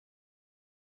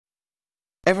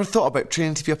Ever thought about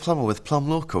training to be a plumber with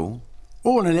Plumblocal?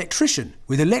 Or an electrician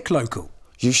with Eleclocal.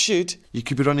 You should. You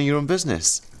could be running your own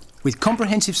business. With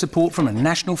comprehensive support from a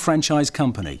national franchise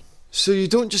company. So you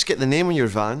don't just get the name on your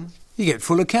van, You get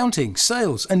full accounting,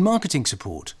 sales and marketing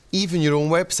support. even your own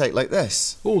website like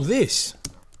this. All this.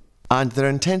 And their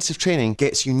intensive training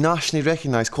gets you nationally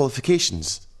recognised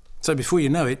qualifications. So before you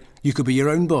know it, you could be your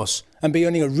own boss and be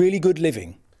earning a really good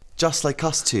living. Just like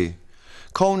us two.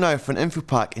 Call now for an info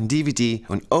pack and DVD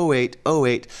on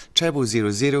 0808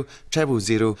 0000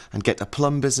 000 and get a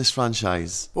plum business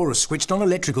franchise. Or a switched on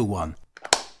electrical one.